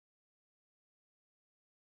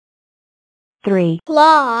3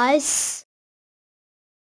 plus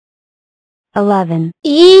 11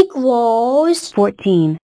 equals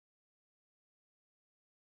 14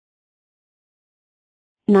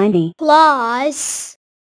 90 plus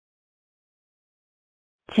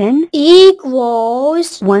 10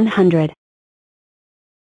 equals 100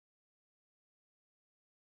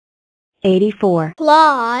 84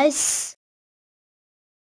 plus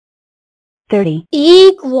 30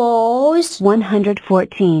 equals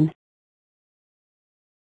 114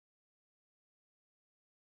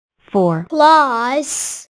 4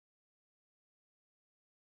 plus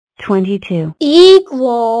 22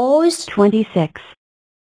 equals 26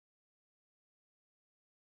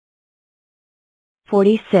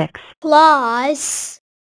 46 plus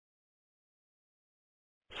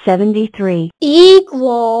 73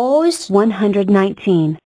 equals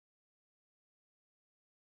 119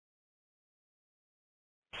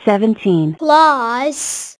 17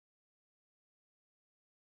 plus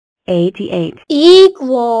 88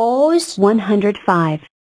 equals 105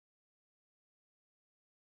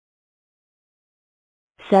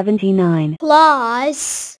 79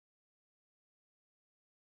 plus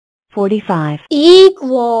 45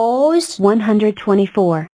 equals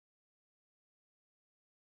 124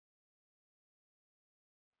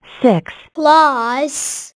 6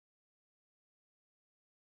 plus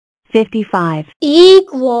 55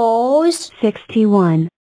 equals 61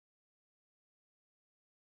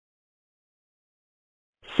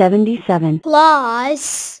 77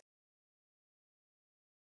 plus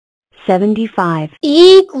 75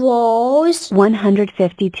 equals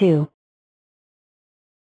 152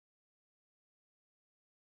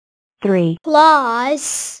 3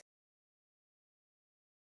 plus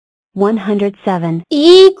 107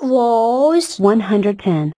 equals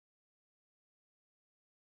 110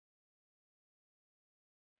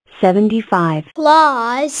 75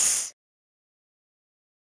 plus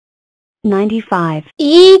 95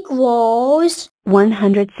 equals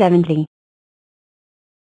 170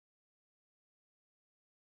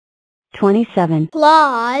 27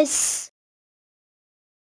 plus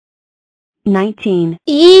 19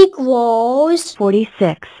 equals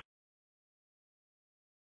 46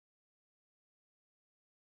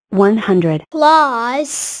 100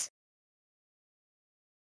 plus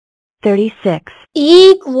 36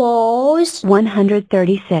 equals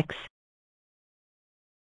 136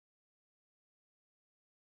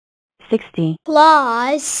 60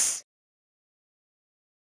 plus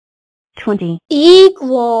 20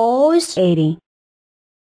 equals 80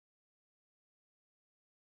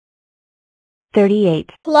 38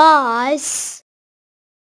 plus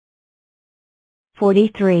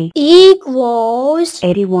 43 equals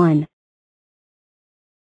 81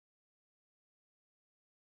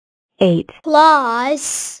 8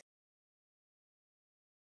 plus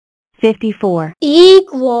 54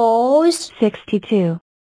 equals 62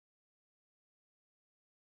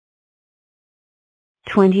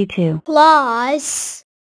 22 plus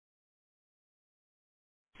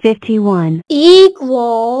 51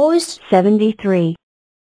 equals 73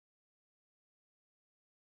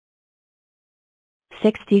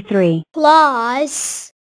 63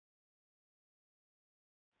 plus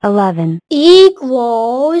 11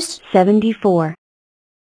 equals 74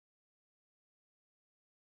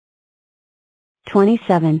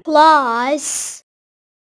 27 plus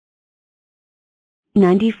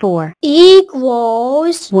 94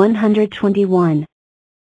 equals 121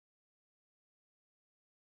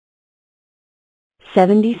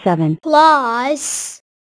 77 plus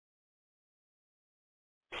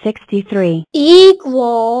 63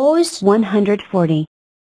 equals 140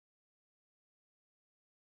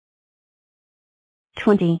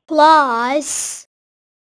 20 plus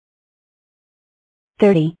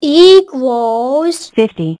 30 equals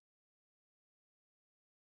 50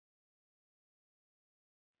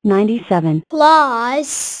 97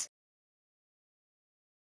 plus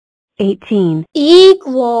 18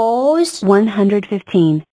 equals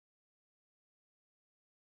 115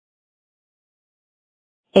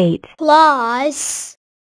 8 plus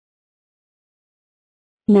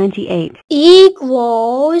 98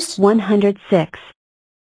 equals 106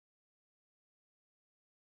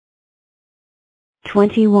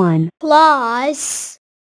 21 plus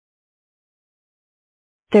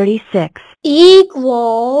 36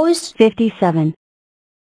 equals 57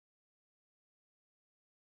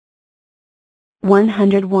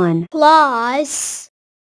 101 plus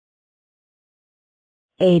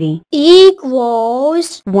 80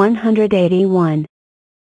 equals 181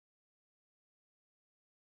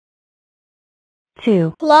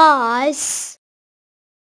 2 plus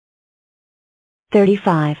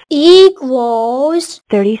 35 equals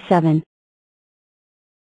 37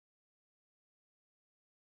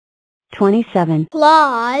 27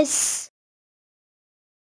 plus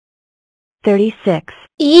 36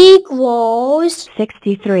 equals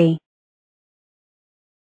 63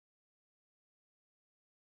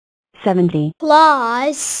 70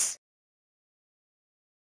 plus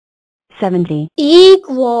 70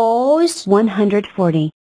 equals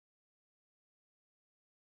 140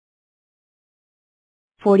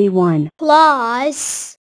 41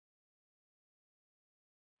 plus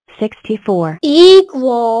 64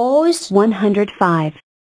 equals 105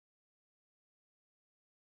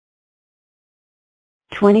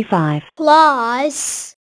 25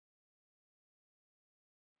 plus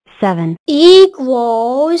 7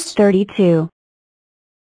 equals 32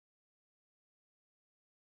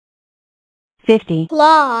 50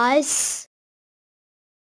 plus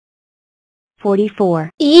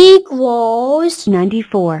 44 equals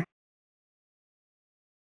 94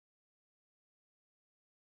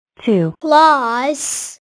 2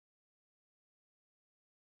 plus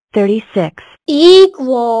 36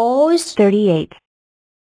 equals 38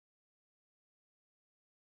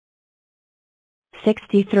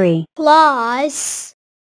 63 plus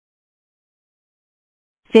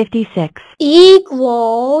 56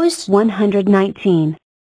 equals 119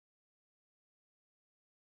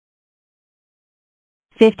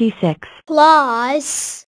 56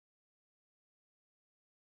 plus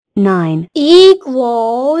 9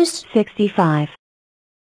 equals 65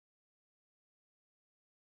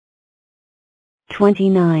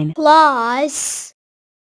 29 plus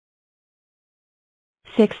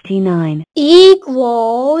 69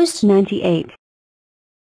 equals 98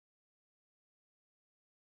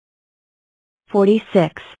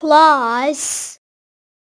 46 plus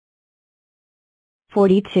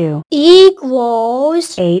 42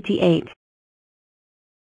 equals 88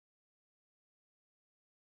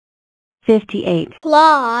 58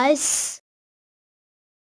 plus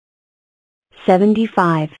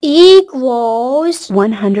 75 equals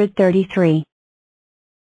 133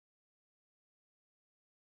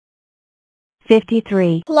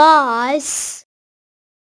 53 plus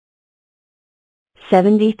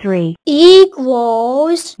 73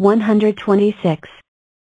 equals 126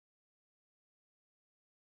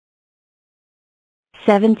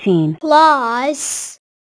 17 plus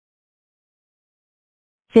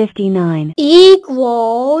 59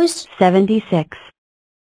 equals 76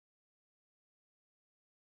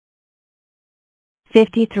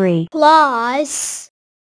 53 plus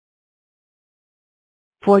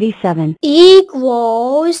 47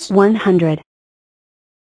 equals 100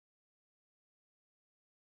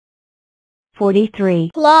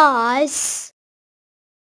 43 plus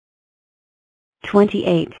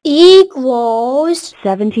 28 equals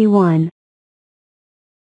 71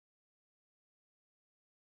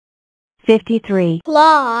 53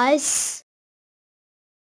 plus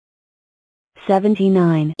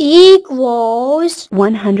 79 equals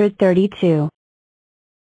 132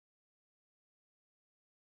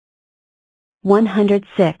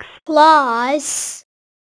 106 plus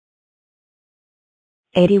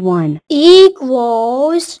 81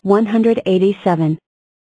 equals 187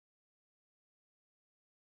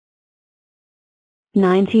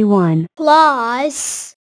 91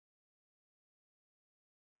 plus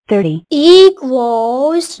 30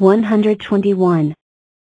 equals 121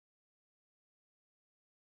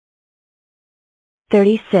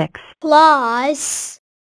 36 plus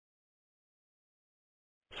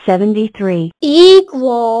 73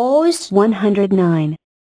 equals 109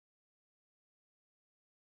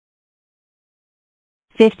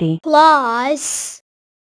 50 plus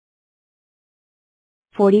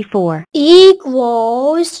 44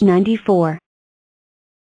 equals 94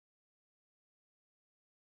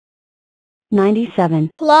 97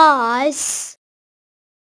 plus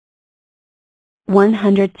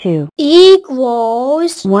 102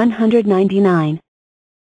 equals 199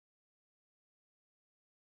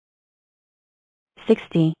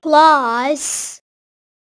 60 plus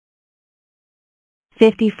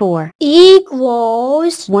 54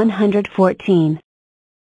 equals 114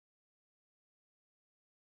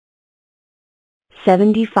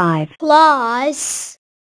 75 plus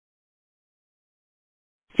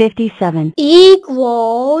 57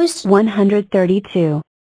 equals 132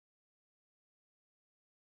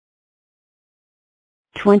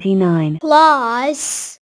 29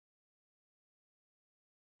 plus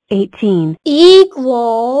 18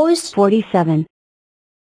 equals 47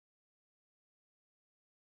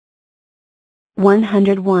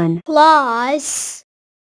 101 plus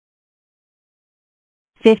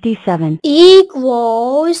 57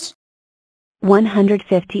 equals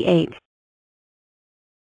 158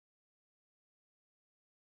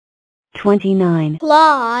 29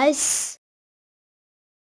 plus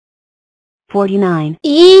 49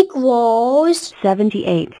 equals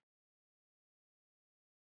 78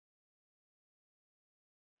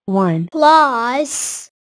 1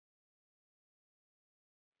 plus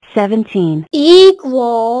 17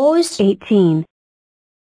 equals 18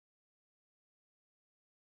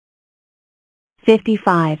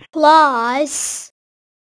 55 plus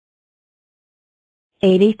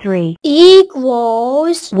 83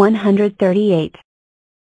 equals 138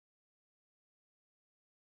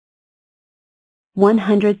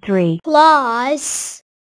 103 plus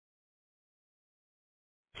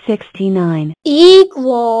 69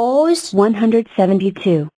 equals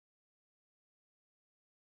 172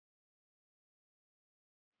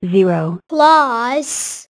 0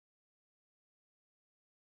 plus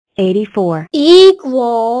 84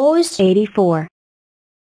 equals 84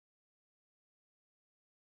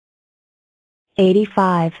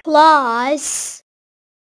 85 plus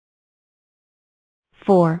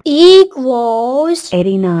 4 equals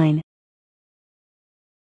 89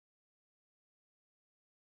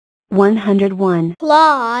 101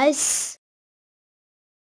 plus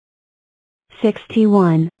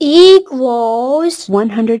 61 equals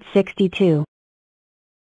 162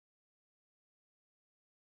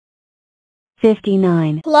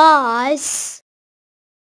 59 plus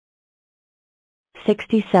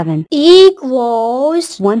 67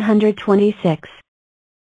 equals 126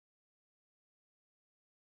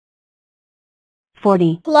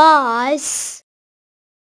 40 plus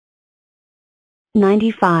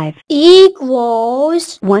 95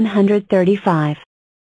 equals 135